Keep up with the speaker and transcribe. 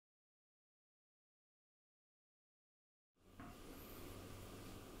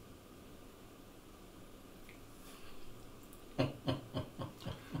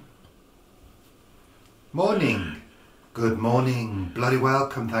Morning. Good morning. Bloody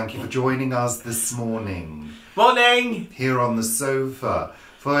welcome. Thank you for joining us this morning. Morning. Here on the sofa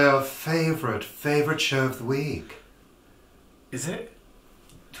for your favourite show of the week. Is it?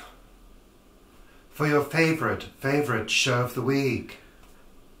 For your favourite show of the week.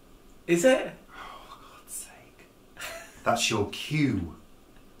 Is it? Oh, for God's sake. That's your cue.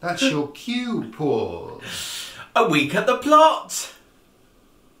 That's your cue, Paul. A week at the plot.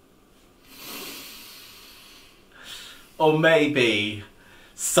 Or maybe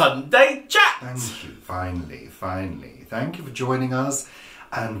Sunday chat. Thank you, finally. Thank you for joining us.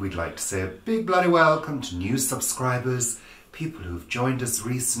 And we'd like to say a big bloody welcome to new subscribers, people who've joined us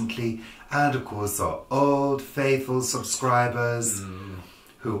recently, and of course our old faithful subscribers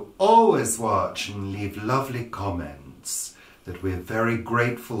who always watch and leave lovely comments that we're very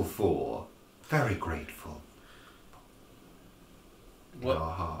grateful for. Very grateful. What? In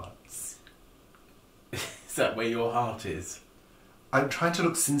our hearts. Is that where your heart is? I'm trying to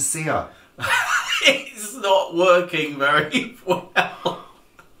look sincere. It's not working very well.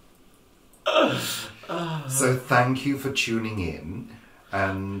 So thank you for tuning in.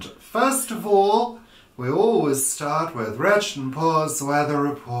 And first of all, we always start with Reg and Paul's weather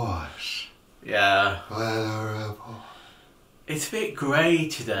report. Yeah. Weather report. It's a bit grey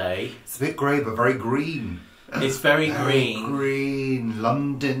today. It's a bit grey, but very green. It's very green. Green.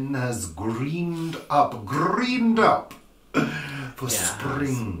 London has greened up for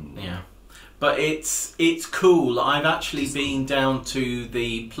spring. Yeah. But it's cool. I've actually been down to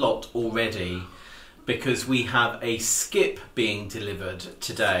the plot already because we have a skip being delivered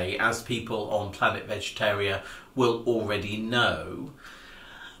today, as people on Planet Vegetaria will already know.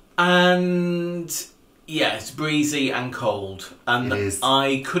 And yeah, it's breezy and cold. And It is.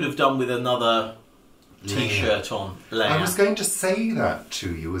 I could have done with another T-shirt on layer. I was going to say that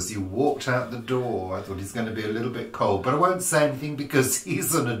to you as you walked out the door. I thought he's going to be a little bit cold, but I won't say anything because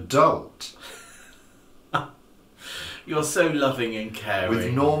he's an adult. You're so loving and caring.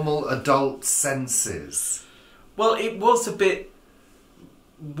 With normal adult senses. Well, it was a bit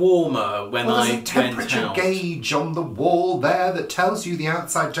warmer when I There's a temperature went out. gauge on the wall there that tells you the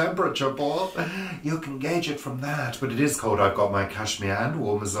outside temperature, Paul. You can gauge it from that, but it is cold. I've got my cashmere hand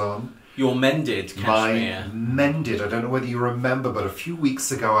warmers on. Your mended cashmere. My mended. I don't know whether you remember, but a few weeks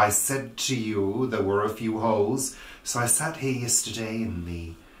ago I said to you there were a few holes. So I sat here yesterday in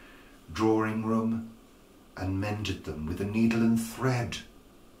the drawing room and mended them with a needle and thread.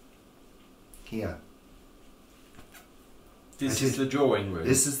 Here. This is the drawing room.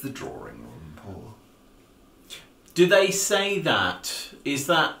 This is the drawing room, Paul. Do they say that? Is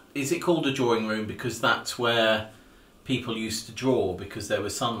it called a drawing room because that's where people used to draw because there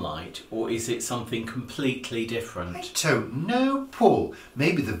was sunlight, or is it something completely different? I don't know, Paul.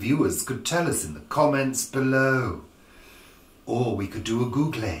 Maybe the viewers could tell us in the comments below. Or we could do a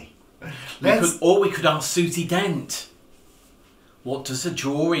Google. We could ask Susie Dent. What does a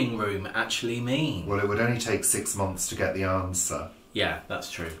drawing room actually mean? Well, it would only take 6 months to get the answer. Yeah, that's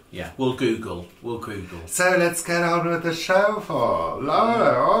true. Yeah, we'll Google. So let's get on with the show, Paul.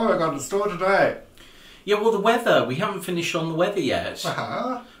 Oh, I got a store today. Yeah, well, the weather. We haven't finished on the weather yet.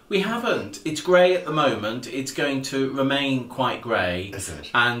 Uh-huh. We haven't. It's grey at the moment. It's going to remain quite grey. Is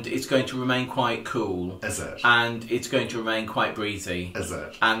it? And it's going to remain quite cool. Is it? And it's going to remain quite breezy. Is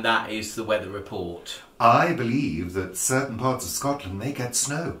it? And that is the weather report. I believe that certain parts of Scotland may get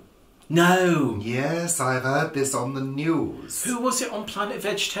snow. No! Yes, I've heard this on the news. Who was it on Planet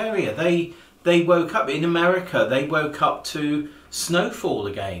Vegetaria? They woke up in America. They woke up to snowfall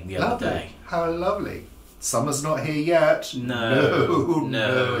again the other day. How lovely. Summer's not here yet. No.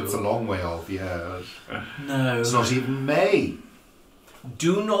 It's a long way off yet. No. It's not even May.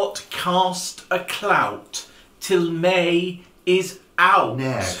 Do not cast a clout till May is out.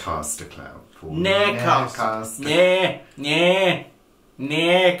 Ne'er cast a cloud, Paul. Ne'er cast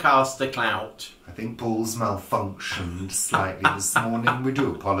a clout. I think Paul's malfunctioned slightly this morning. We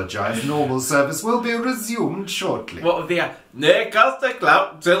do apologise. Normal service will be resumed shortly. What of the ne'er cast a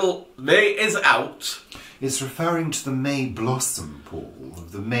clout till May is out? It's referring to the May blossom, Paul,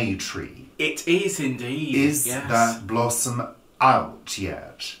 of the May tree. It is indeed. Is yes. that blossom out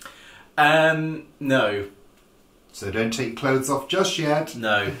yet? No. So don't take clothes off just yet.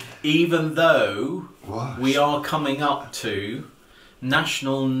 No. Even though What? we are coming up to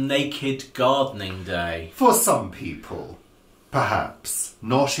National Naked Gardening Day. For some people, perhaps.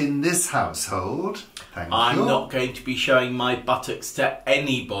 Not in this household. Thank you. I'm not going to be showing my buttocks to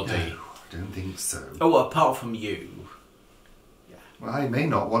anybody. No, I don't think so. Oh, apart from you. Well, I may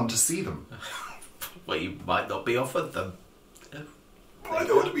not want to see them. Well, you might not be offered them. I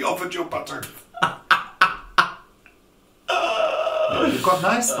don't want to be offered your butter. You've got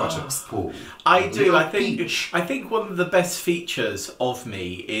nice buttocks, Paul. I do. Real I think. peach. I think one of the best features of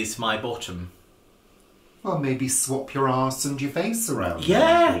me is my bottom. Well, maybe swap your arse and your face around.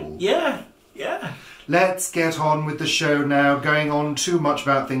 Yeah, then, Paul. yeah. Let's get on with the show now, going on too much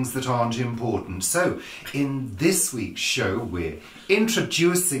about things that aren't important. So, in this week's show, we're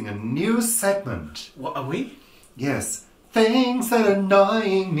introducing a new segment. What are we? Yes, things that are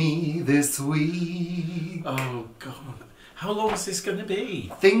annoying me this week. Oh God, how long is this going to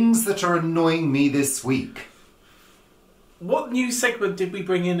be? Things that are annoying me this week. What new segment did we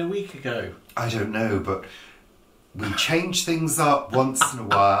bring in a week ago? I don't know, but we change things up once in a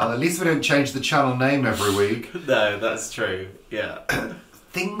while. At least we don't change the channel name every week. No, that's true. Yeah.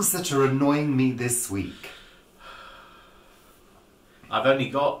 Things that are annoying me this week. I've only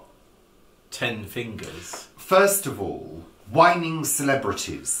got 10 fingers. First of all, whining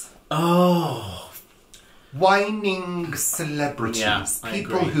celebrities. Oh. Whining celebrities. Yeah, I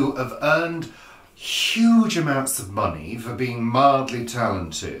People agree. who have earned huge amounts of money for being mildly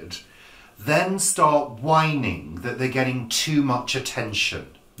talented, then start whining that they're getting too much attention.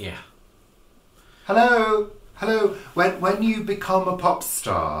 Yeah. Hello? Hello? When you become a pop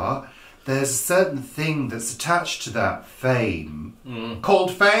star, there's a certain thing that's attached to that fame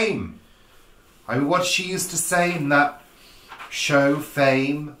called fame. I mean, what she used to say in that show,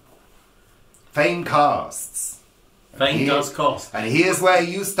 Fame? Fame costs. Fame does cost. And here's where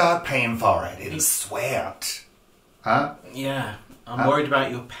you start paying for it. It'll sweat. Huh? Yeah. I'm worried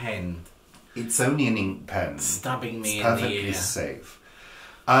about your pen It's only an ink pen. stabbing me It's in the perfectly ear. safe.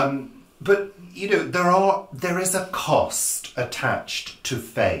 But, you know, there is a cost attached to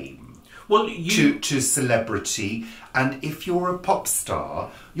fame. Well, you... To celebrity, and if you're a pop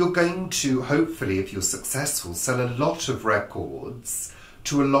star, you're going to, hopefully, if you're successful, sell a lot of records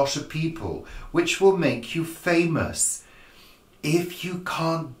to a lot of people, which will make you famous. If you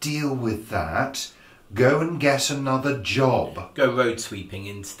can't deal with that, go and get another job. Go road sweeping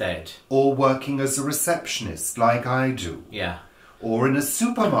instead. Or working as a receptionist, like I do. Yeah. Or in a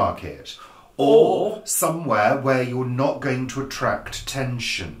supermarket. Or somewhere where you're not going to attract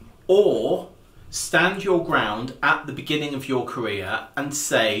attention. Or stand your ground at the beginning of your career and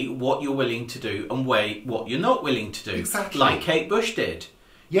say what you're willing to do and what you're not willing to do. Exactly. Like Kate Bush did.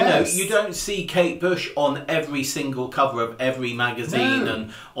 Yes. You don't see Kate Bush on every single cover of every magazine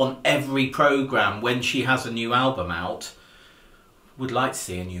and on every programme when she has a new album out. Would like to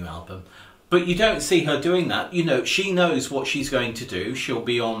see a new album. But you don't see her doing that. You know, she knows what she's going to do. She'll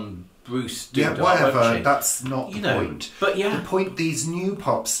be on Bruce Doodah, whatever, won't she? that's not the point. But yeah. The point, these new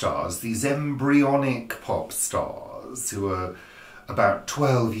pop stars, these embryonic pop stars, who are about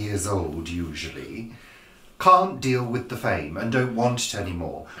 12 years old usually, can't deal with the fame and don't want it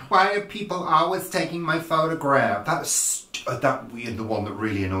anymore. Why are people always taking my photograph? The one that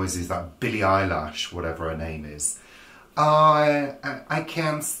really annoys me is that Billie Eilish, whatever her name is. Oh, I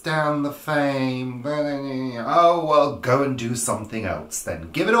can't stand the fame. Oh, well, go and do something else then.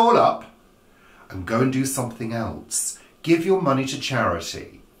 Give it all up and go and do something else. Give your money to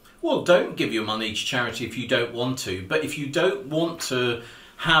charity. Well, don't give your money to charity if you don't want to. But if you don't want to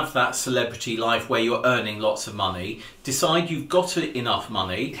have that celebrity life where you're earning lots of money, decide you've got enough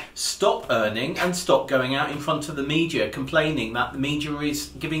money, stop earning and stop going out in front of the media complaining that the media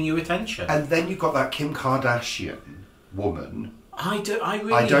is giving you attention. And then you've got that Kim Kardashian woman. I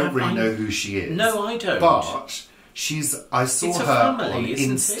don't really know who she is. No, I don't. But I saw It's a her family, on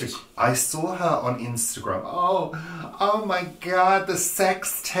isn't it? I saw her on Instagram. Oh my God! The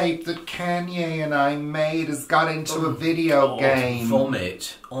sex tape that Kanye and I made has got into a video game.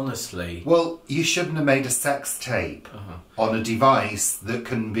 Vomit, honestly. Well, you shouldn't have made a sex tape on a device that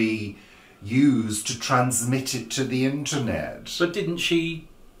can be used to transmit it to the internet. But didn't she?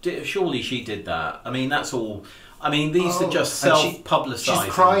 Surely she did that. I mean, that's all. I mean, these are just and self-publicising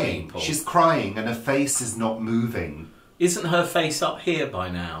She's crying. people. She's crying and her face is not moving. Isn't her face up here by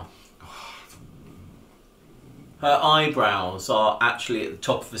now? Her eyebrows are actually at the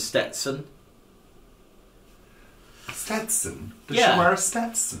top of a Stetson. Stetson? Does Yeah. she wear a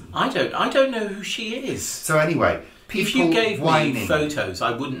Stetson? I don't know who she is. So anyway, people If you gave whining. me photos, I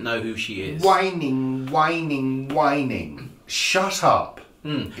wouldn't know who she is. Whining. Shut up.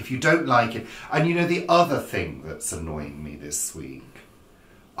 If you don't like it. And you know, the other thing that's annoying me this week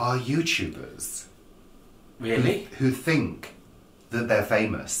are YouTubers. Really? Who think that they're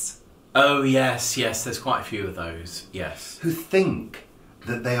famous. Oh, yes, there's quite a few of those, yes. Who think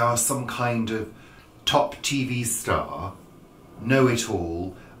that they are some kind of top TV star,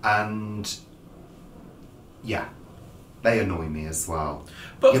 know-it-all, and yeah, they annoy me as well.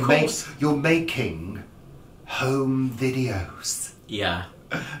 But of course... You're making home videos. Yeah.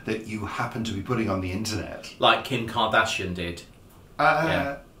 that you happen to be putting on the internet. Like Kim Kardashian did.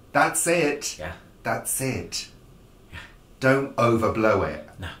 Yeah. That's it. Yeah. That's it. Don't overblow it.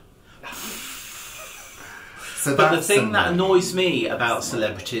 No. So but the thing that annoys me about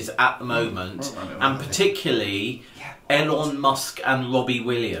celebrities at the moment, and particularly Elon Musk and Robbie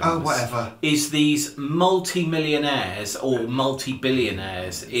Williams, is these multi-millionaires or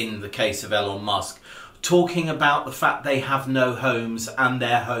multi-billionaires, in the case of Elon Musk, talking about the fact they have no homes and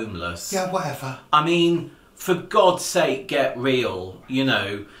they're homeless. Yeah, whatever. I mean, for God's sake, get real. You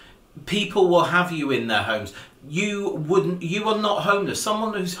know, people will have you in their homes. You are not homeless.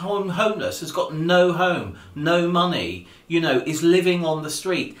 Someone who's homeless has got no home, no money, you know, is living on the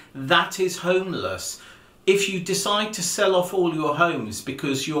street. That is homeless. If you decide to sell off all your homes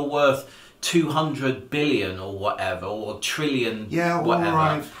because you're worth 200 billion or whatever, or trillion, whatever,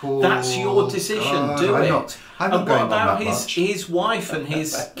 right, Paul. That's your decision. Do it. I'm not and going what about on that much. his wife and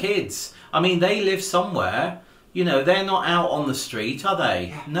his kids? I mean, they live somewhere. You know, they're not out on the street, are they?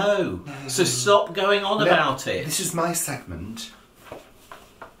 Yeah. No. So stop going on about it. This is my segment.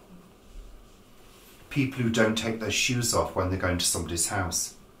 People who don't take their shoes off when they're going to somebody's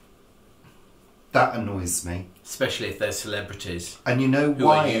house. That annoys me. Especially if they're celebrities. And you know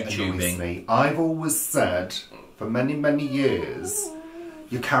why it annoys me? I've always said, for many, many years,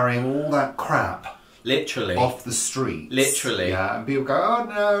 you're carrying all that crap literally off the streets. Literally. Yeah, and people go, oh,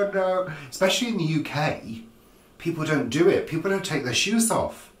 no, no. Especially in the UK. People don't do it. People don't take their shoes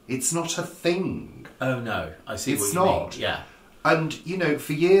off. It's not a thing. Oh no, I see what you mean. Yeah. And, you know,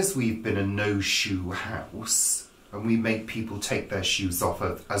 for years we've been a no-shoe house, and we make people take their shoes off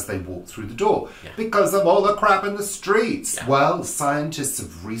as they walk through the door because of all the crap in the streets. Yeah. Well, scientists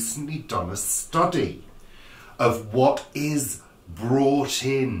have recently done a study of what is brought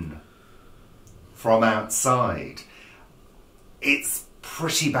in from outside. It's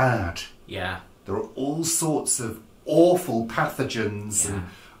pretty bad. Yeah. There are all sorts of awful pathogens and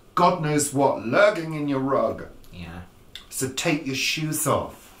God knows what lurking in your rug. Yeah. So take your shoes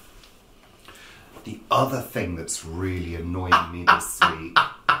off. The other thing that's really annoying me this week,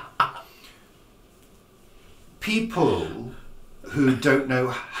 people who don't know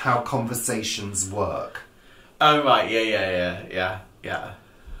how conversations work. Oh right, yeah.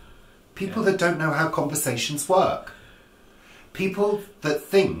 People that don't know how conversations work. People that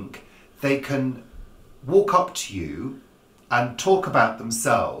think they can walk up to you and talk about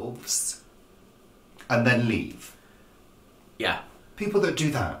themselves and then leave. Yeah. People that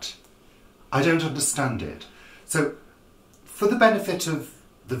do that. I don't understand it. So, for the benefit of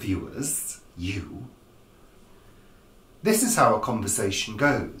the viewers, you, this is how a conversation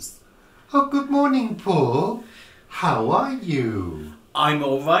goes. Oh, good morning, Paul. How are you? I'm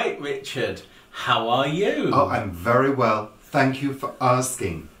all right, Richard. How are you? Oh, I'm very well. Thank you for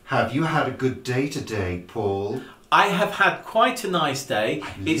asking. Have you had a good day today, Paul? I have had quite a nice day.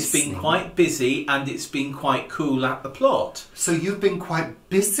 It's been quite busy and it's been quite cool at the plot. So you've been quite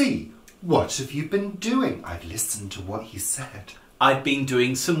busy. What have you been doing? I've listened to what he said. I've been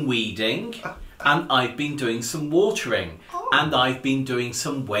doing some weeding and I've been doing some watering and I've been doing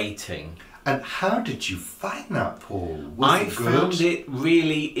some waiting. And how did you find that, Paul? I found it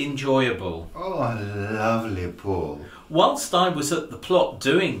really enjoyable. Oh, lovely, Paul. Whilst I was at the plot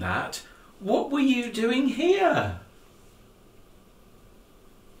doing that, what were you doing here?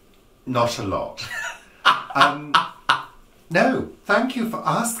 Not a lot. No, thank you for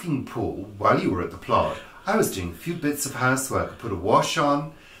asking, Paul. While you were at the plot, I was doing a few bits of housework. I put a wash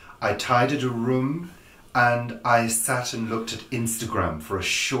on, I tidied a room, and I sat and looked at Instagram for a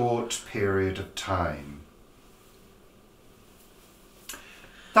short period of time.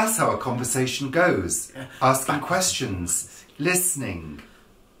 That's how a conversation goes. Asking questions, listening.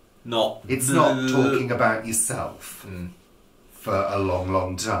 It's not talking about yourself for a long,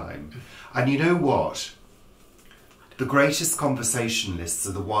 long time. And you know what? The greatest conversationalists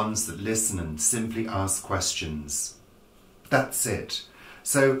are the ones that listen and simply ask questions. That's it.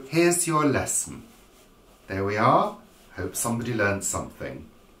 So here's your lesson. There we are. Hope somebody learned something.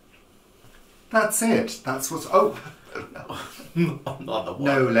 That's it. That's what's... Oh, another one.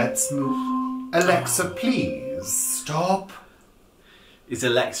 No, let's move. Alexa, please stop. Is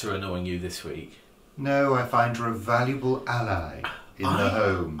Alexa annoying you this week? No, I find her a valuable ally in the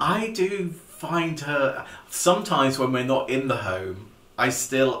home. I do find her... Sometimes when we're not in the home, I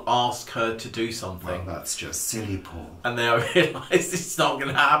still ask her to do something. Well, that's just silly, Paul. And then I realise it's not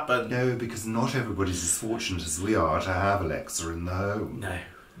going to happen. No, because not everybody's as fortunate as we are to have Alexa in the home.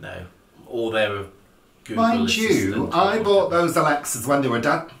 No. Or they're a Google Mind you, I bought those Alexas when they were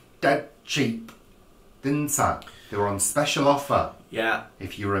dead cheap, didn't I? They were on special offer. Yeah.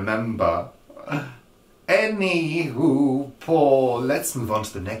 If you remember. Anywho, Paul, let's move on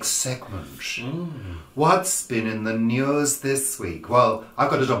to the next segment. What's been in the news this week? Well, I've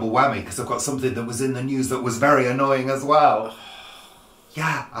got a double whammy because I've got something that was in the news that was very annoying as well.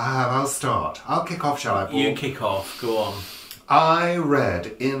 Yeah, I'll start. I'll kick off, shall I, Paul? You kick off. Go on. I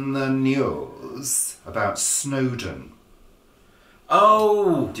read in the news about Snowdon.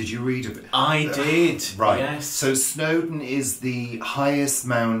 Oh! Did you read of it? I did. Right. Yes. So Snowdon is the highest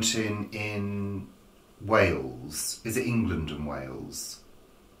mountain in Wales. Is it England and Wales?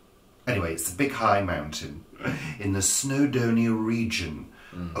 Anyway, it's a big high mountain in the Snowdonia region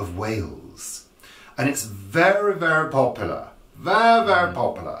of Wales. And it's very, very popular. Very, very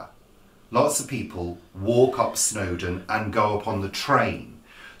popular. Lots of people walk up Snowdon and go up on the train.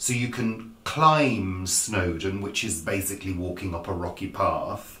 So you can climb Snowdon, which is basically walking up a rocky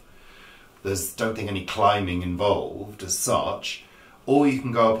path. There's, don't think, any climbing involved as such. Or you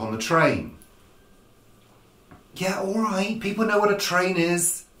can go up on the train. Yeah, alright, people know what a train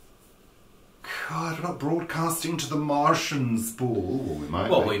is. God, we're not broadcasting to the Martians, Paul. Well, we might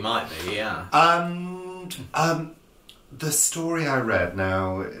be. We might be, yeah. And the story I read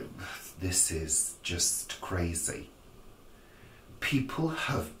now, this is just crazy. People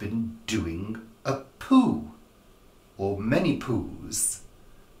have been doing a poo, or many poos,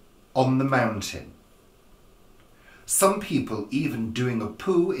 on the mountain. Some people even doing a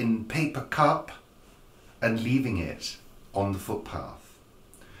poo in paper cup and leaving it on the footpath.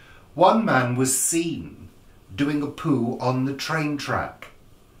 One man was seen doing a poo on the train track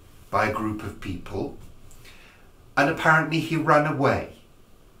by a group of people, and apparently he ran away,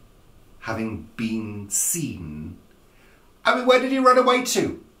 having been seen. I mean, where did he run away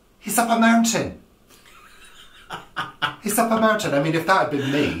to? He's up a mountain. He's up a mountain. I mean, if that had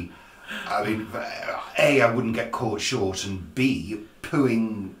been me, I mean, A, I wouldn't get caught short, and B,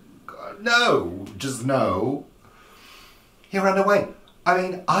 pooing, no, just no. He ran away. I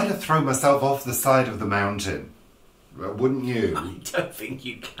mean, I'd have thrown myself off the side of the mountain. Wouldn't you? I don't think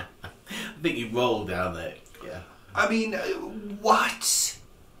you can. I think you roll down there. Yeah. I mean, what?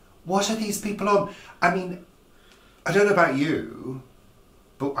 What are these people on? I mean, I don't know about you,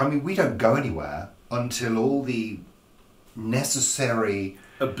 but I mean, we don't go anywhere until all the necessary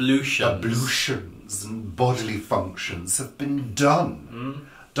ablutions and bodily functions have been done.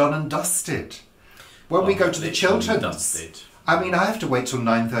 Done and dusted. When we go to the Chilterns, I mean, I have to wait till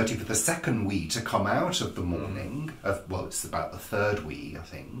 9:30 for the second wee to come out of the morning. Well, it's about the third wee, I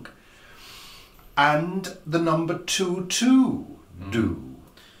think. And the number 2 do.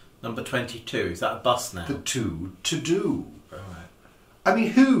 Number 22, is that a bus now? The 2 to do. Right. I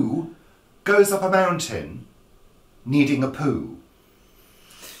mean, who goes up a mountain needing a poo?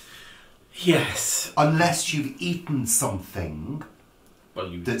 Yes. Unless you've eaten something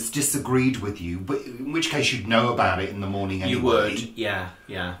that's disagreed with you, but in which case you'd know about it in the morning anyway. You would, yeah.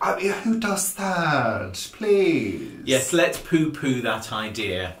 I mean, who does that? Please. Yes, let's poo-poo that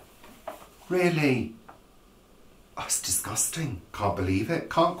idea. Really? Oh, it's disgusting. Can't believe it.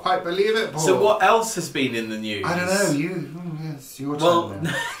 Can't quite believe it, Paul. So what else has been in the news? I don't know. Yes, your turn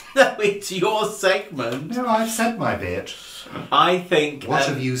now. No, it's your segment. No, I've said my bit. I think... What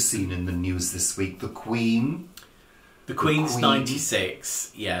have you seen in the news this week? The Queen? The Queen's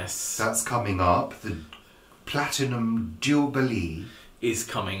 96, yes. That's coming up. The Platinum Jubilee is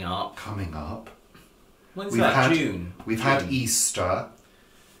coming up. When's that? June? We've had Easter.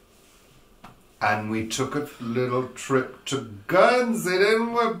 And we took a little trip to Guernsey,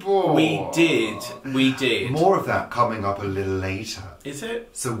 didn't we, Paul? We did. More of that coming up a little later. Is it?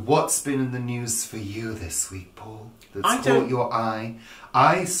 So what's been in the news for you this week, Paul? That's caught your eye?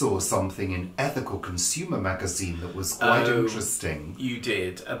 I saw something in Ethical Consumer magazine that was quite interesting. You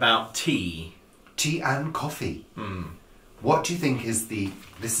did, about tea. Tea and coffee. What do you think is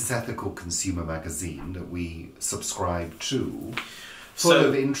this is Ethical Consumer magazine that we subscribe to. Full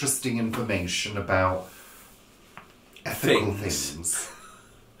of interesting information about ethical things.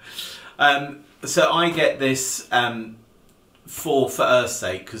 So I get this for Earth's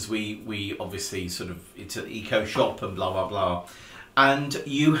sake, because we obviously it's an eco shop and blah blah blah. And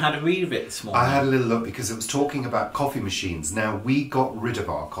you had a read of it this morning. I had a little look because it was talking about coffee machines. Now, we got rid of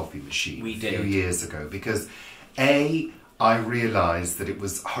our coffee machine a few years ago because I realised that it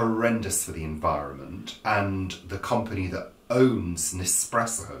was horrendous for the environment, and the company that owns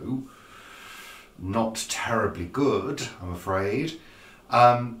Nespresso, not terribly good, I'm afraid.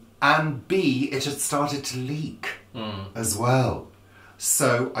 And B, it had started to leak as well.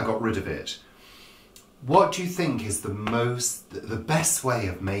 So I got rid of it. What do you think is the best way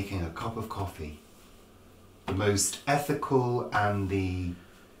of making a cup of coffee? the most ethical and the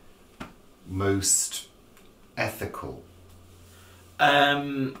most ethical?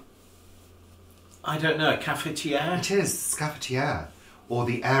 I don't know, cafetiere? It is cafetiere, or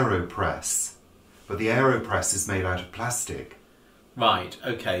the AeroPress. But the AeroPress is made out of plastic. Right,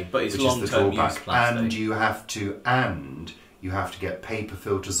 okay, but it's which is the long-term use drawback. plastic. And you have to get paper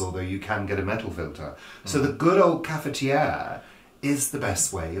filters, although you can get a metal filter. So the good old cafetiere is the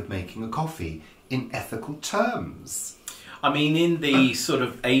best way of making a coffee in ethical terms. I mean, in the sort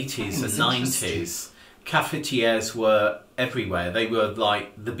of 80s and 90s, cafetières were everywhere. They were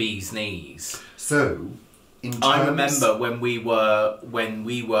like the bee's knees. So, in terms... I remember when we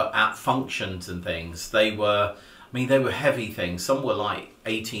were at functions and things, they were heavy things. Some were like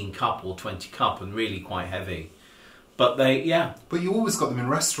 18 cup or 20 cup and really quite heavy. But But you always got them in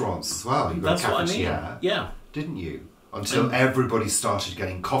restaurants as well. You got that's a what I mean. cafetiere, Yeah. didn't you? Until everybody started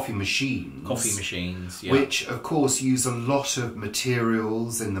getting coffee machines. Coffee machines, yeah. Which, of course, use a lot of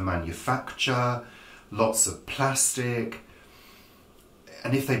materials in the manufacture, lots of plastic.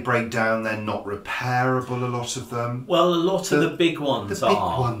 And if they break down, they're not repairable, a lot of them. Well, a lot of the big ones are. The big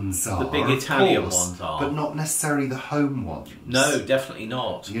ones are. The big Italian ones are. But not necessarily the home ones. No, definitely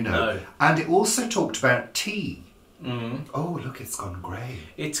not. You know. No. And it also talked about tea. Mm. Oh, look, it's gone grey.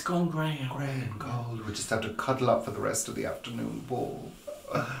 It's gone grey. Grey and gold. We'll just have to cuddle up for the rest of the afternoon, Paul.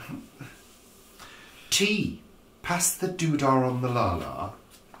 Tea. Pass the doodah on the lala.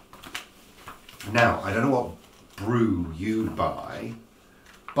 Now, I don't know what brew you'd buy,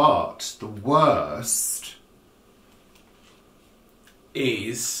 but the worst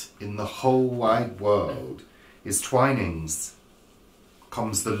is in the whole wide world is Twinings.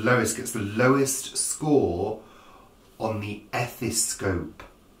 Comes the lowest, gets the lowest score on the Ethoscope.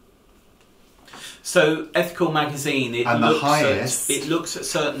 So, Ethical Magazine, it looks at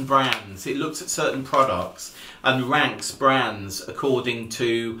certain brands, it looks at certain products and ranks brands according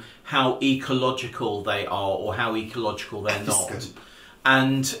to how ecological they are or how ecological they're not.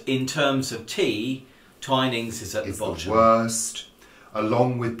 And in terms of tea, Twinings is at the bottom. The worst,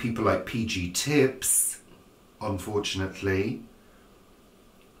 along with people like PG Tips, unfortunately.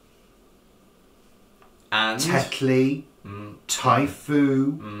 And Tetley,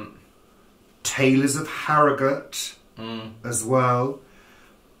 Typhoo, Taylors of Harrogate as well,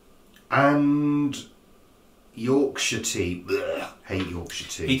 and Yorkshire tea. Blech, hate Yorkshire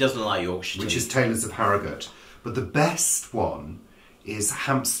tea. He doesn't like Yorkshire tea. Which is Taylors of Harrogate. But the best one is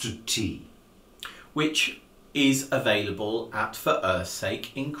Hampstead tea. Which is available at For Earth's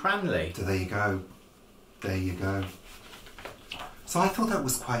Sake in Cranley. So there you go. There you go. So I thought that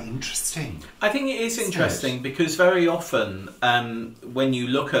was quite interesting. I think it is interesting because very often when you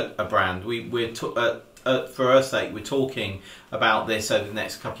look at a brand, For Earth's Sake, we're talking about this over the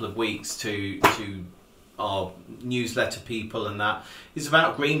next couple of weeks to our newsletter people, and that is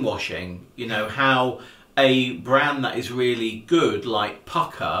about greenwashing. You know, how a brand that is really good, like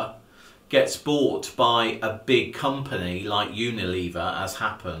Pucker, gets bought by a big company like Unilever, as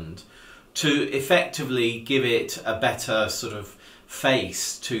happened, to effectively give it a better sort of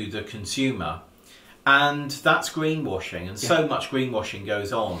face to the consumer, and that's greenwashing. And so much greenwashing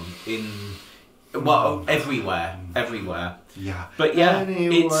goes on in everywhere. Yeah. But yeah,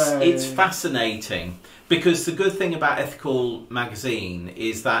 anyway. it's fascinating because the good thing about Ethical Magazine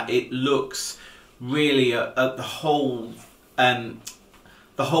is that it looks really at the whole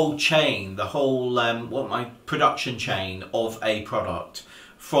chain, the whole production chain of a product,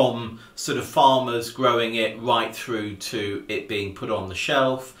 from sort of farmers growing it right through to it being put on the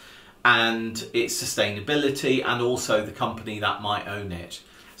shelf, and its sustainability, and also the company that might own it.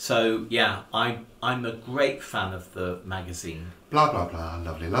 So yeah, I'm a great fan of the magazine. Blah blah blah,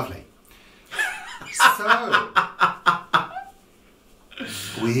 lovely, lovely. So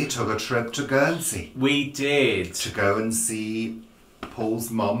we took a trip to Guernsey. We did. To go and see Paul's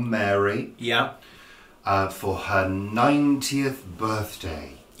mum, Mary. Yeah. For her 90th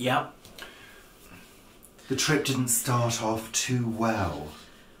birthday. Yeah. The trip didn't start off too well.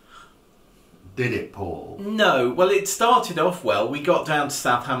 Did it, Paul? No. Well, it started off well. We got down to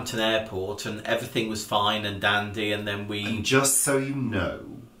Southampton Airport and everything was fine and dandy, and then we... And just so you know,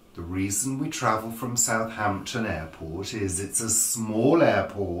 the reason we travel from Southampton Airport is it's a small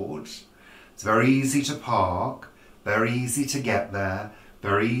airport. It's very easy to park, very easy to get there,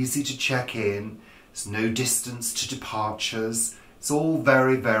 very easy to check in. There's no distance to departures. It's all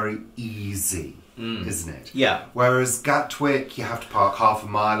very, very easy, isn't it? Yeah. Whereas Gatwick, you have to park half a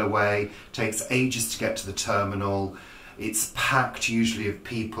mile away. Takes ages to get to the terminal. It's packed usually of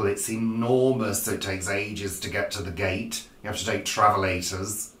people. It's enormous, so it takes ages to get to the gate. You have to take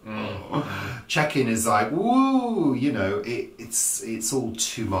travelators. Check-in is like, woo, you know, it's all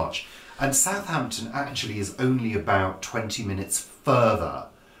too much. And Southampton actually is only about 20 minutes further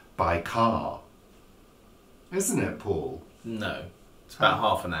by car. Isn't it, Paul? No, it's about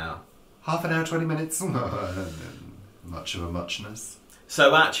half an hour. Half an hour, 20 minutes? Much of a muchness.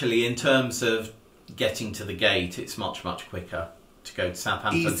 So actually, in terms of getting to the gate, it's much, much quicker to go to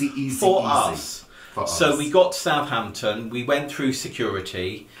Southampton. Easy for us. So we got to Southampton, we went through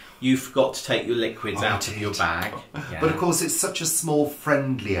security, you forgot to take your liquids out of your bag. Yeah. But of course it's such a small,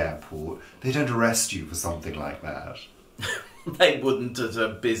 friendly airport, they don't arrest you for something like that. They wouldn't at a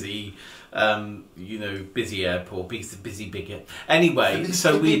busy, you know, busy airport, busy big. Anyway,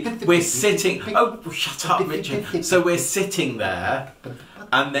 so we're sitting, oh shut up Richard. So we're sitting there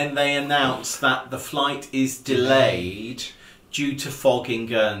and then they announce that the flight is delayed due to fog in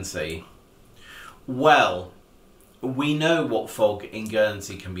Guernsey. Well, we know what fog in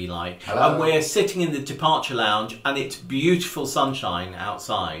Guernsey can be like. Hello. And we're sitting in the departure lounge and it's beautiful sunshine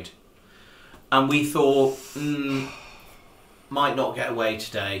outside. And we thought, might not get away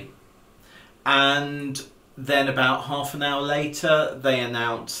today. And then about half an hour later, they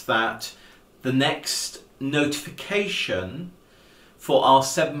announced that the next notification for our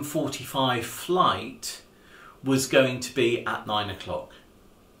 7:45 flight was going to be at 9 o'clock.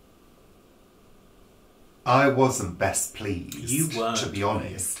 I wasn't best pleased, You weren't, to be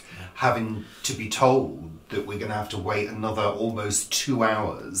honest, having to be told that we're going to have to wait another almost 2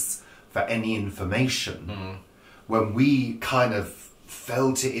 hours for any information when we kind of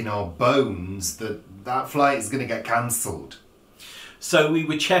felt it in our bones that that flight is going to get cancelled. So we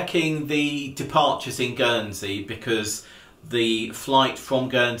were checking the departures in Guernsey because the flight from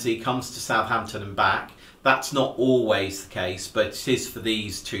Guernsey comes to Southampton and back. That's not always the case, but it is for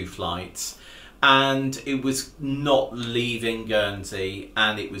these two flights. And it was not leaving Guernsey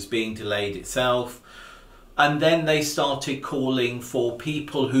and it was being delayed itself. And then they started calling for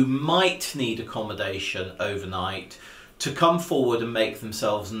people who might need accommodation overnight to come forward and make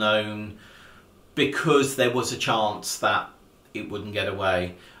themselves known because there was a chance that it wouldn't get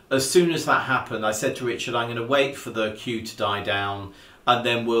away. As soon as that happened, I said to Richard, I'm going to wait for the queue to die down and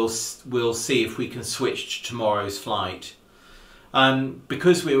then we'll see if we can switch to tomorrow's flight.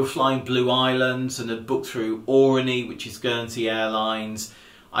 Because we were flying Blue Islands and had booked through Orany, which is Guernsey Airlines,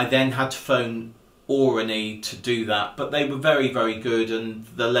 I then had to phone Orany to do that. But they were very, very good, and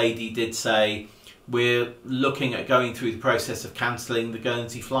the lady did say, we're looking at going through the process of cancelling the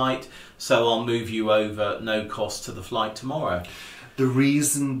Guernsey flight, so I'll move you over at no cost to the flight tomorrow. The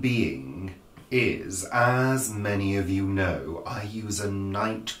reason being is, as many of you know, I use a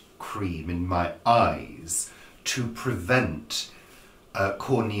night cream in my eyes to prevent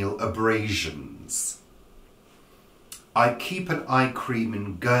corneal abrasions. I keep an eye cream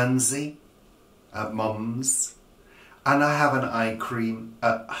in Guernsey at Mum's, and I have an eye cream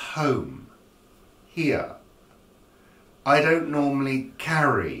at home here. I don't normally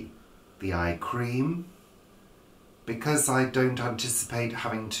carry the eye cream because I don't anticipate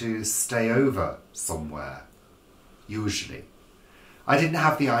having to stay over somewhere, usually. I didn't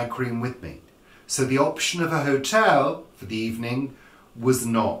have the eye cream with me, so the option of a hotel for the evening was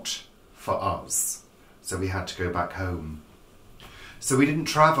not for us, so we had to go back home. So we didn't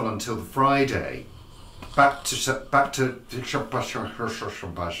travel until the Friday, back to Southampton,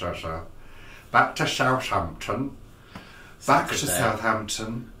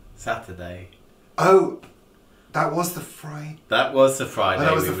 Saturday. Oh, that was the Friday. That was the Friday. Oh,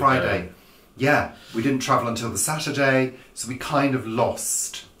 that was the Friday. Yeah, we didn't travel until the Saturday, so we kind of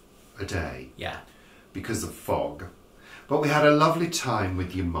lost a day. Yeah. Because of fog. But we had a lovely time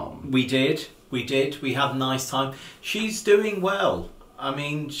with your mum. We did. We had a nice time. She's doing well. I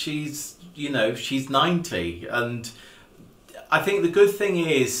mean, she's 90. And I think the good thing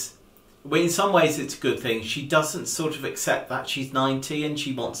is, well, in some ways it's a good thing. She doesn't sort of accept that she's 90 and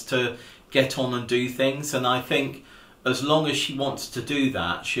she wants to get on and do things. And I think as long as she wants to do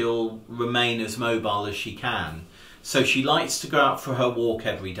that, she'll remain as mobile as she can. So she likes to go out for her walk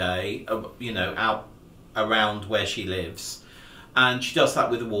every day, out around where she lives, and she does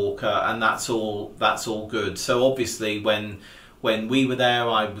that with a walker, and that's all good. So obviously when we were there,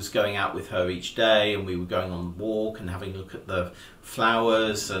 I was going out with her each day, and we were going on a walk and having a look at the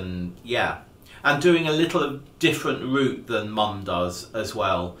flowers, and doing a little different route than Mum does as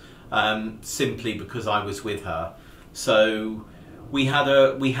well, simply because I was with her. So we had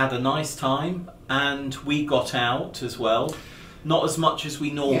a nice time, and we got out as well. Not as much as we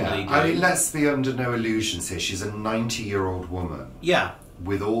normally do. I mean, let's be under no illusions here. She's a 90-year-old woman. Yeah.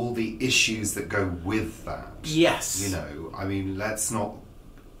 with all the issues that go with that. Yes. You know, I mean, let's not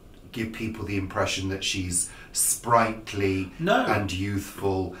give people the impression that she's sprightly and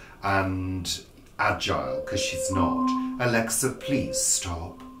youthful and agile, because she's not. Alexa, please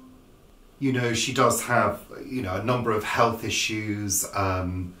stop. You know, she does have, you know, a number of health issues.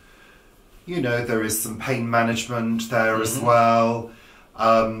 You know, there is some pain management there as well.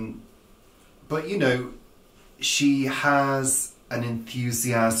 But, you know, she has an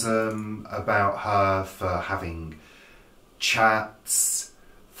enthusiasm about her for having chats,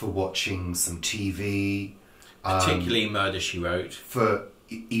 for watching some TV. Particularly Murder, She Wrote. For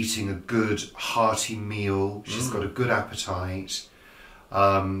eating a good, hearty meal. She's got a good appetite.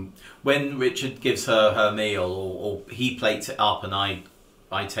 When Richard gives her her meal, or he plates it up and I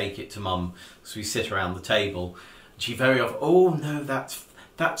take it to Mum, so we sit around the table, she very often, oh no,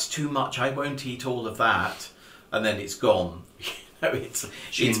 that's too much, I won't eat all of that, and then it's gone. You know, it's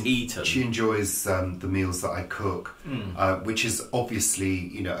eaten. She enjoys the meals that I cook, which is obviously,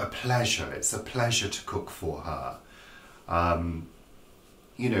 you know, a pleasure. It's a pleasure to cook for her.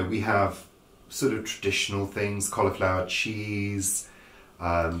 You know, we have sort of traditional things: cauliflower cheese,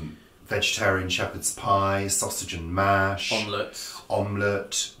 vegetarian shepherd's pie, sausage and mash,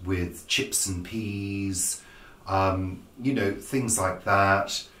 omelette with chips and peas, you know, things like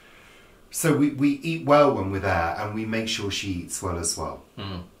that. So we eat well when we're there, and we make sure she eats well as well.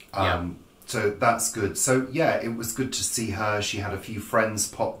 So that's good. So yeah, it was good to see her. She had a few friends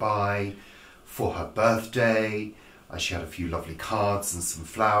pop by for her birthday. She had a few lovely cards and some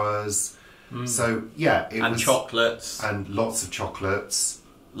flowers. So yeah, and chocolates. And lots of chocolates.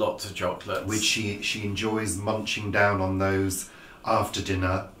 Lots of chocolates. Which she enjoys munching down on those after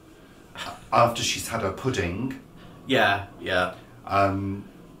dinner, after she's had her pudding. Yeah. You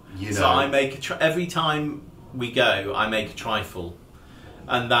know. So I make every time we go, I make a trifle,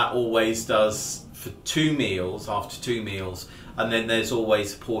 and that always does for 2 meals, after 2 meals, and then there's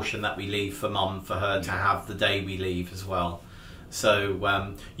always a portion that we leave for Mum, for her to have the day we leave as well.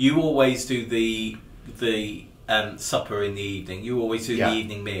 So you always do the supper in the evening. You always do the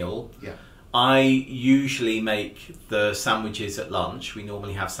evening meal. Yeah. I usually make the sandwiches at lunch. We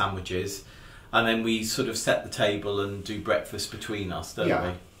normally have sandwiches, and then we sort of set the table and do breakfast between us, don't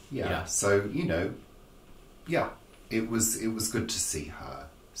we? Yeah. So, you know, it was good to see her.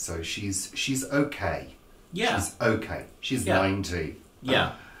 So she's okay. Yeah. She's okay. She's 90.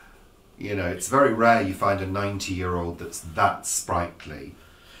 Yeah. You know, it's very rare you find a 90-year-old that's that sprightly.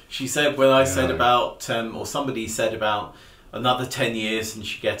 She said, when I said about, or somebody said about another 10 years and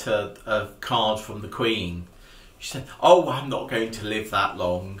she'd get a card from the Queen, she said, oh, I'm not going to live that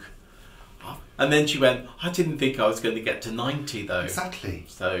long. And then she went, I didn't think I was going to get to 90 though. Exactly.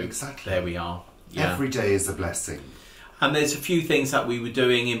 So there we are. Yeah. Every day is a blessing. And there's a few things that we were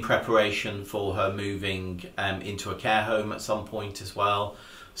doing in preparation for her moving into a care home at some point as well.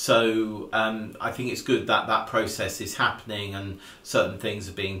 So I think it's good that that process is happening and certain things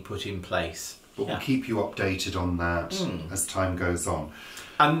are being put in place. But we'll keep you updated on that as time goes on.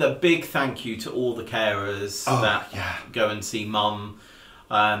 And a big thank you to all the carers that go and see Mum.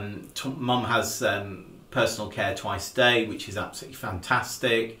 Mum has personal care twice a day, which is absolutely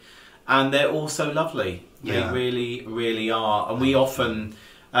fantastic. And they're all so lovely. They really, really are. And we often,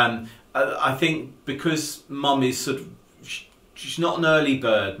 I think because Mum is sort of, she's not an early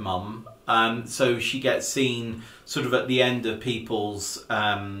bird Mum, so she gets seen sort of at the end of people's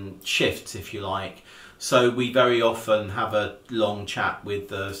shifts, if you like. So we very often have a long chat with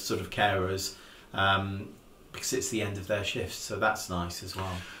the sort of carers because it's the end of their shifts, so that's nice as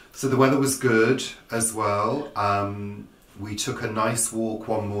well. So the weather was good as well. We took a nice walk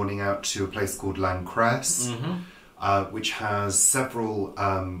one morning out to a place called Lancresse, which has several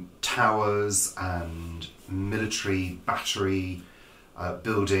towers and military battery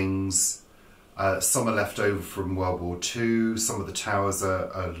buildings. Some are left over from World War II. Some of the towers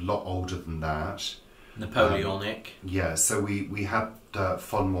are a lot older than that. Napoleonic. Yeah, so we had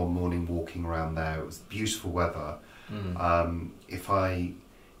fun one morning walking around there. It was beautiful weather. If I'm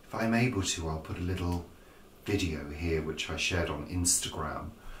able to, I'll put a little video here which I shared on Instagram.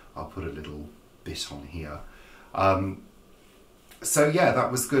 I'll put a little bit on here. So yeah,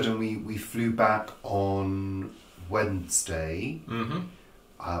 that was good, and we flew back on Wednesday,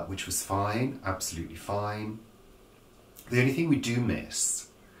 which was fine, absolutely fine. The only thing we do miss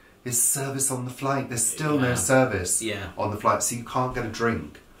is service on the flight. There's still no service on the flight, so you can't get a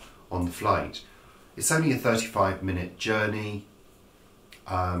drink on the flight. It's only a 35-minute journey,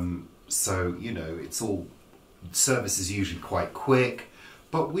 so you know, it's all, service is usually quite quick,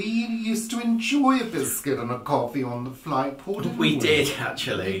 But we used to enjoy a biscuit and a coffee on the flight, Paul, didn't we? We did,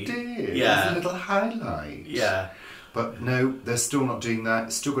 actually. We did. Yeah. It was a little highlight. Yeah. But no, they're still not doing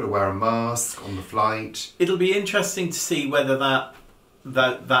that. Still got to wear a mask on the flight. It'll be interesting to see whether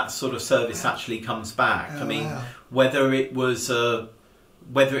that sort of service actually comes back. I mean, whether it was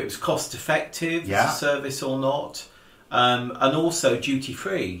cost effective service or not, and also duty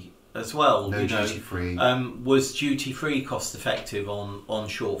free as well. No duty free. Was duty free cost effective on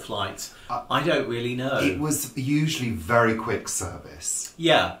short flights? I don't really know. It was usually very quick service.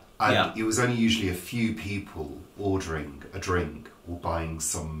 Yeah. And it was only usually a few people ordering a drink or buying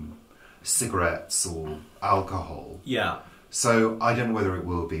some cigarettes or alcohol. Yeah. So I don't know whether it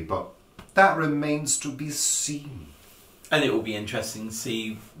will be, but that remains to be seen. And it will be interesting to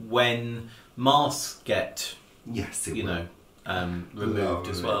see when masks get, removed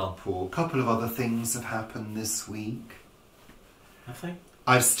as well. A couple of other things have happened this week. Have they?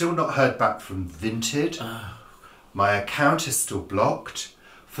 I've still not heard back from Vinted. My account is still blocked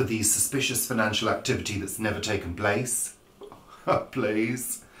for the suspicious financial activity that's never taken place.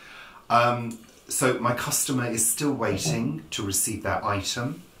 Please. So my customer is still waiting to receive their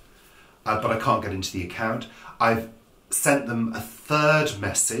item, but I can't get into the account. I've sent them a third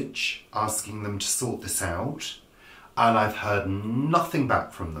message asking them to sort this out, and I've heard nothing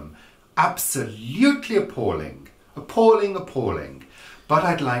back from them. Absolutely appalling. Appalling, appalling. But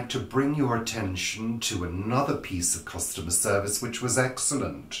I'd like to bring your attention to another piece of customer service which was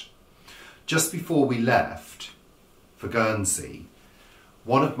excellent. Just before we left for Guernsey,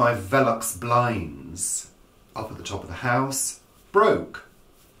 one of my Velux blinds up at the top of the house broke.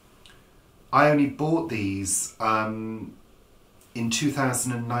 I only bought these in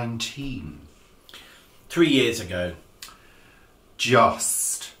 2019. 3 years ago.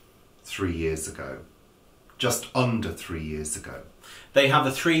 Just 3 years ago. Just under 3 years ago. They have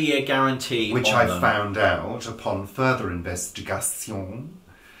a 3-year guarantee which on I them. found out upon further investigation.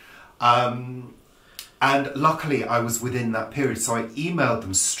 And luckily I was within that period, so I emailed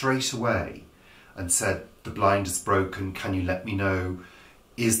them straight away and said, the blind is broken, can you let me know,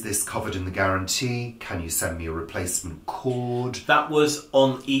 is this covered in the guarantee, can you send me a replacement cord? That was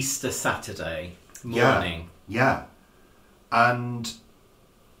on Easter Saturday morning. Yeah. And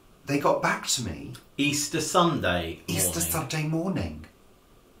they got back to me. Easter Sunday morning. Easter Sunday morning.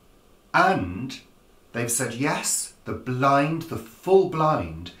 And they've said, yes, the full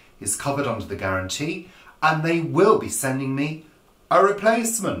blind is covered under the guarantee, and they will be sending me a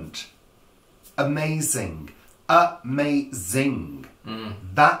replacement. Amazing. Amazing.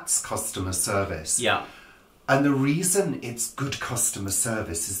 That's customer service. Yeah. And the reason it's good customer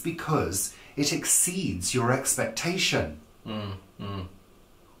service is because it exceeds your expectation.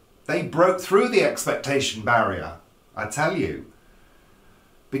 They broke through the expectation barrier, I tell you.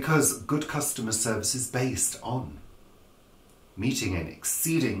 Because good customer service is based on meeting and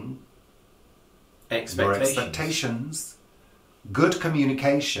exceeding your expectations, good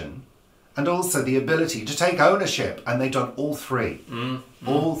communication, and also the ability to take ownership. And they've done all three.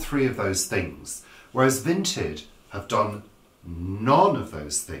 All three of those things. Whereas Vinted have done none of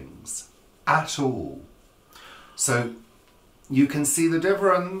those things at all. So you can see the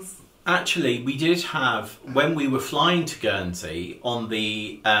difference. Actually, we did have, when we were flying to Guernsey on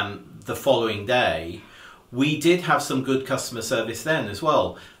the following day, we did have some good customer service then as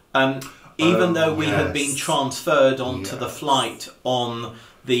well. Even though we had been transferred onto the flight on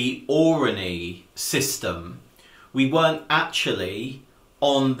the Orani system, we weren't actually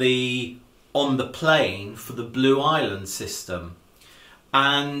on the plane for the Blue Island system.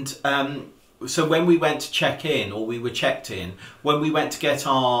 And so when we went to check in, or we were checked in, when we went to get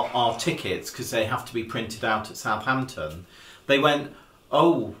our tickets, because they have to be printed out at Southampton, they went,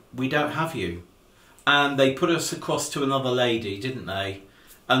 oh, we don't have you. And they put us across to another lady, didn't they?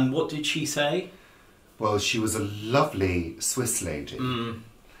 And what did she say? Well, she was a lovely Swiss lady.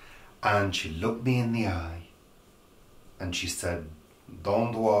 And she looked me in the eye. And she said,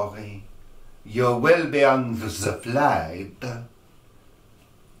 don't worry, you will be on the flight.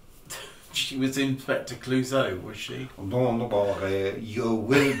 She was Inspector Clouseau, was she? Don't worry, you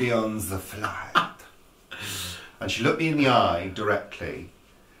will be on the flight. And she looked me in the eye directly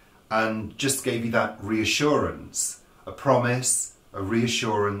and just gave you that reassurance, a promise, a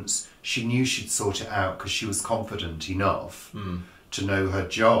reassurance. She knew she'd sort it out because she was confident enough to know her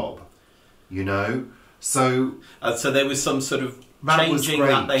job, you know. So there was some sort of changing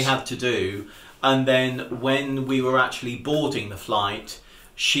that they had to do. And then when we were actually boarding the flight,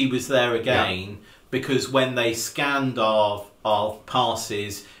 she was there again, because when they scanned our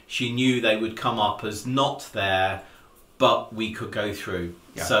passes, she knew they would come up as not there, but we could go through.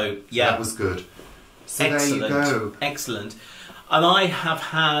 Yeah. So yeah, that was good. So excellent, there you go. excellent. And I have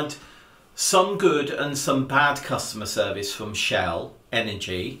had some good and some bad customer service from Shell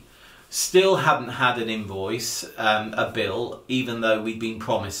Energy. Still haven't had an invoice, a bill, even though we'd been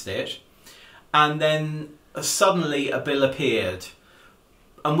promised it. And then suddenly a bill appeared.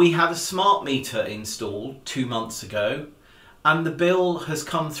 And we had a smart meter installed 2 months ago. And the bill has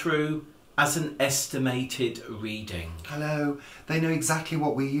come through as an estimated reading. Hello. They know exactly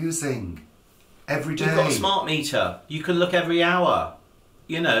what we're using every day. We've got a smart meter. You can look every hour,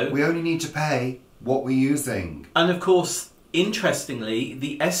 you know. We only need to pay what we're using. And of course, interestingly,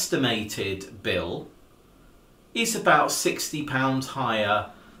 the estimated bill is about £60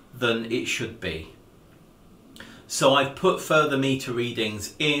 higher than it should be. So I've put further meter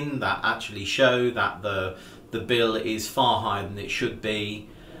readings in that actually show that the bill is far higher than it should be,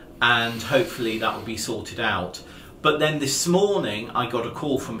 and hopefully that will be sorted out. But then this morning I got a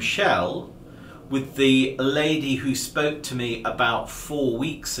call from Shell with the lady who spoke to me about 4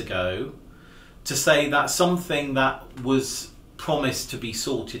 weeks ago to say that something that was promised to be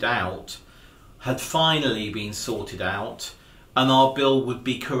sorted out had finally been sorted out, and our bill would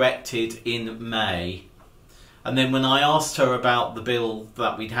be corrected in May. And then when I asked her about the bill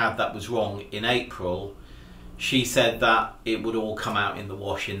that we'd had that was wrong in April, she said that it would all come out in the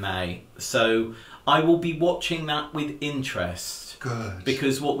wash in May. So I will be watching that with interest. Good.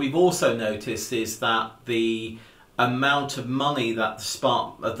 Because what we've also noticed is that the amount of money that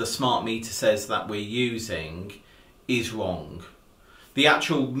the smart meter says that we're using is wrong. The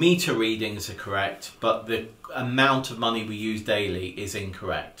actual meter readings are correct, but the amount of money we use daily is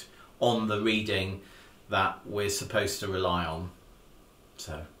incorrect on the reading that we're supposed to rely on.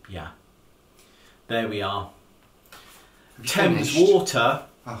 So, yeah. There we are. Thames Water.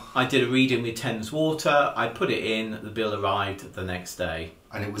 Oh. I did a reading with Thames Water. I put it in. The bill arrived the next day.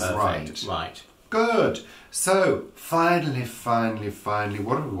 And it was Perfect. right. Right. Good. So, finally,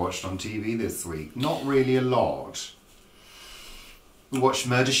 what have we watched on TV this week? Not really a lot. We watched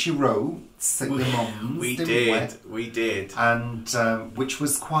Murder, She Wrote, Sick the Moms. We did. And which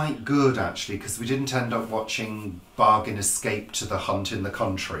was quite good, actually, because we didn't end up watching Bargain Escape to the Hunt in the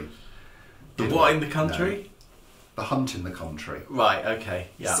Country. The what in the country? No. The Hunt in the Country. Right, okay,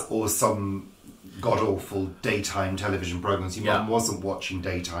 yeah. Or some god-awful daytime television programmes. Your mum wasn't watching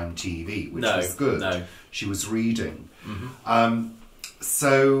daytime TV, which was good. No. She was reading.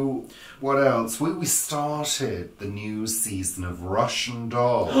 So, what else? We started the new season of Russian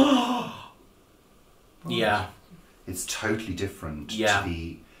Doll. Yeah. It's totally different to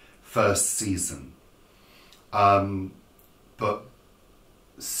the first season. But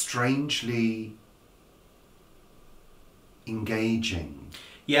strangely engaging.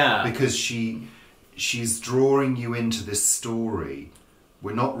 Yeah. Because she's drawing you into this story.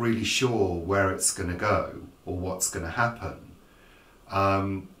 We're not really sure where it's going to go or what's going to happen.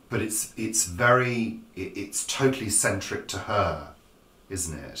 But it's totally centric to her,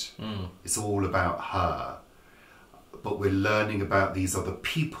 isn't it? Mm. It's all about her. But we're learning about these other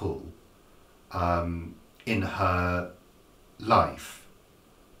people in her life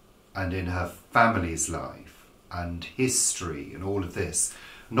and in her family's life and history and all of this.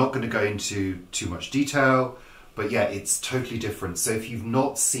 I'm not going to go into too much detail, but yeah, it's totally different. So if you've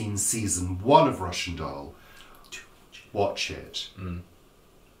not seen season 1 of Russian Doll, watch it. Mm.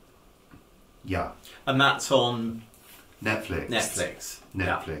 Yeah. And that's on Netflix.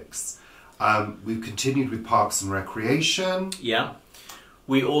 Yeah. We've continued with Parks and Recreation. Yeah.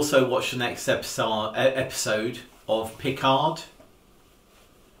 We also watched the next episode of Picard.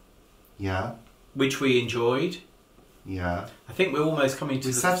 Yeah. Which we enjoyed. Yeah. I think we're almost coming to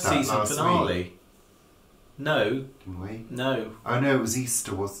the season finale. Week. No. Didn't we? No. Oh no, it was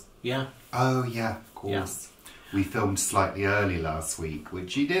Easter, Yeah. Oh yeah, of course. Yeah. We filmed slightly early last week,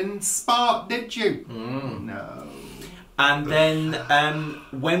 which you didn't spot, did you? Mm. No. And then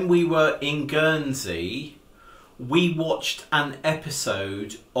when we were in Guernsey, we watched an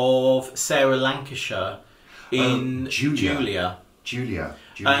episode of Sarah Lancashire in Julia Child.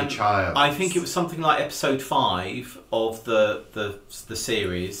 I think it was something like episode 5 of the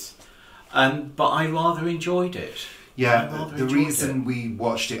series, but I rather enjoyed it. Yeah, the reason we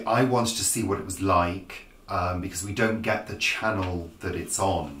watched it, I wanted to see what it was like, because we don't get the channel that it's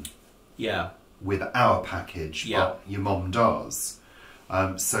on. Yeah. With our package, but your mum does.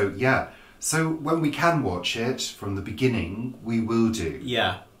 So when we can watch it from the beginning, we will do.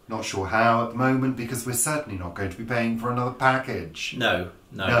 Yeah. Not sure how at the moment, because we're certainly not going to be paying for another package. No.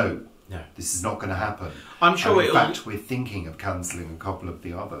 This is not going to happen. I'm sure in fact, we're thinking of cancelling a couple of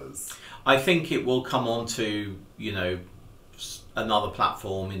the others. I think it will come on to, another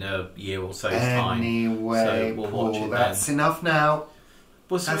platform in a year or so's time. Anyway, So we'll Paul, watch it that's then. enough now.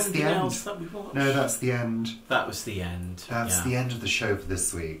 Was there That's the anything end. else that we watched? No, that's the end. That was the end. That's the end of the show for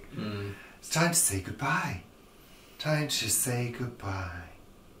this week. It's time to say goodbye. Time to say goodbye.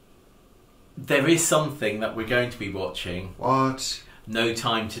 There is something that we're going to be watching. What? No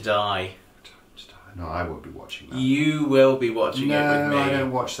Time to Die. No, I won't be watching that. You will be watching it with me. No, I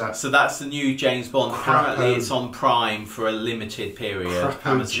don't watch that. So that's the new James Bond. Apparently it's on Prime for a limited period.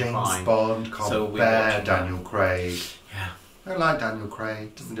 Crapo James Prime. Bond can't So we'll be bear watching Daniel Craig. Yeah. I don't like Daniel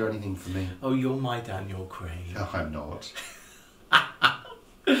Craig. Doesn't do anything for me. Oh, you're my Daniel Craig. No, I'm not.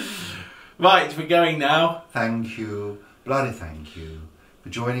 Right, we're going now. Thank you, bloody thank you, for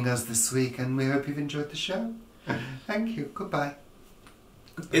joining us this week, and we hope you've enjoyed the show. Thank you. Goodbye.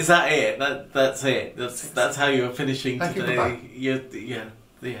 Is that it? That's it. That's how you're finishing Thank you, today. goodbye.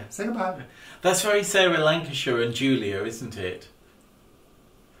 Yeah. Say goodbye. That's very Sarah Lancashire and Julia, isn't it?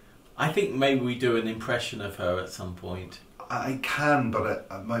 I think maybe we do an impression of her at some point. I can,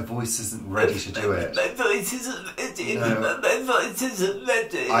 but my voice isn't ready to do it. My voice isn't ready. No. My voice isn't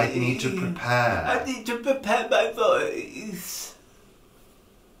ready. I need to prepare. I need to prepare my voice.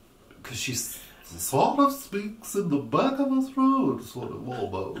 Because she sort of speaks in the back of her throat, sort of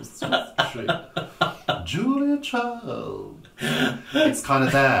almost. Julia Child. It's kind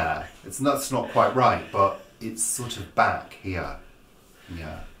of there. It's not quite right, but it's sort of back here.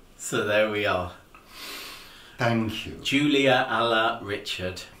 Yeah. So there we are. Thank you. Julia a la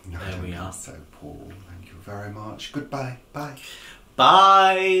Richard. No, I There don't we think are. So, Paul. Thank you very much. Goodbye. Bye.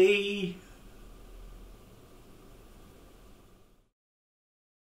 Bye.